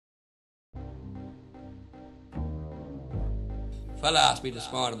fella asked me this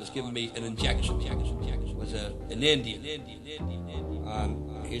morning, was giving me an injection. Was an Indian.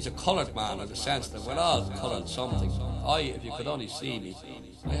 And he's a coloured man in the sense that we're all coloured something. If you could only see me,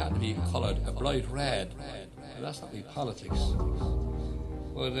 I had to be coloured a bright red. And that's not me politics.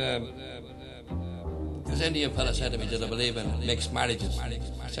 But this Indian fella said to me, did I believe in mixed marriages? I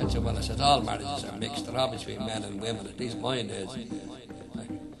said to him, well, I said all marriages are mixed. They're obviously men and women, at least mine is.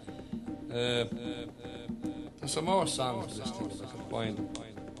 There's some more songs to this thing if I can find.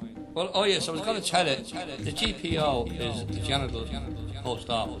 Well, so I was going to tell you, the GPO is the General Post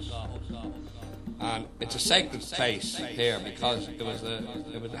Office, and it's a sacred place here because it was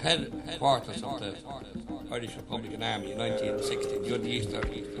the headquarters of the Irish Republican Army in 1916 during the Easter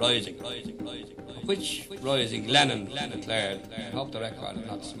Rising, which rising Lenin declared. I hope the record is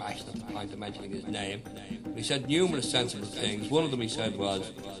not smashed at the point of mentioning his name. But he said numerous sensible things. One of them he said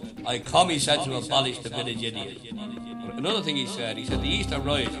was, "I come," he said, "to abolish the village idiot." Another thing he said the Easter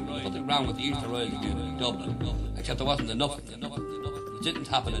Rising, there was nothing wrong with the Easter Rising in Dublin, except there wasn't enough of it. It didn't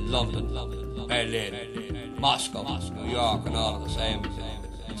happen in London, Berlin, Moscow, New York, and all at the same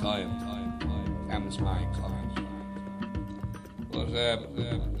time. Cameron's married colours. But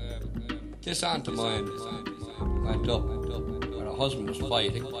this aunt of mine went up where her husband was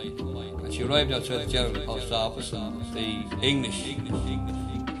fighting, and she arrived outside the General Post Office, and the English,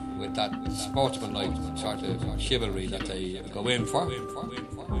 with that sportsmanlike sort of chivalry that they go in for,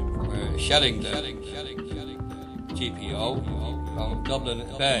 were shelling the GPO from Dublin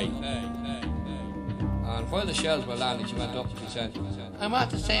Bay. And while the shells were landing, she went up and she said, "I want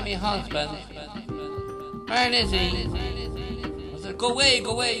to see my husband. Where is he?" I said, go away,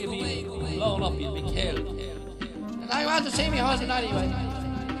 you'll be blown up, you'll be killed. And I want to see my husband anyway.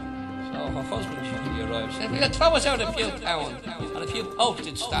 So her husband, she arrived, said, "Will you throw us out a few pounds and a few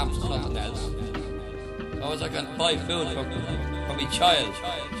postage stamps and nothing else?" So I was like, "I can buy food for my child."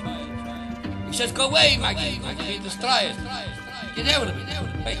 He says, "Go away, Maggie, be destroyed. Get out of it."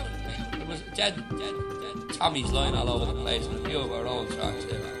 There was dead Tommies lying all over the place, and a few of our own sorts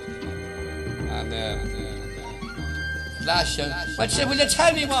there. And last year, well, she said, "Will you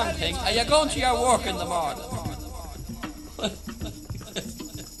tell me one thing? Are you going to your work in the morning?"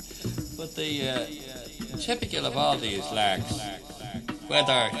 But the typical of all these lags,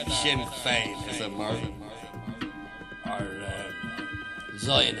 whether Sinn Féin is a murder or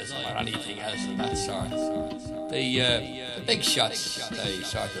Zionism or anything else of that sort, the big shots,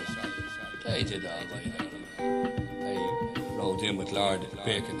 they did all right. They rolled in with Lord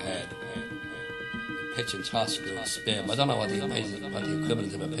Birkenhead, pitch and toss school, spin. I don't know what the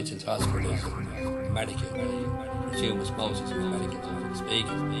equivalent of a pitch and toss school is in America. I presume it's Moses in America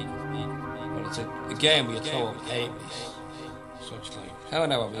speaking. But it's a game where you throw up babies. Such like.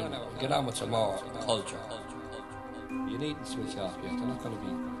 However, we'll get on with some more culture. You needn't switch off yet. They're not going to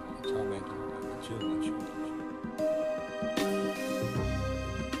be tormented too much.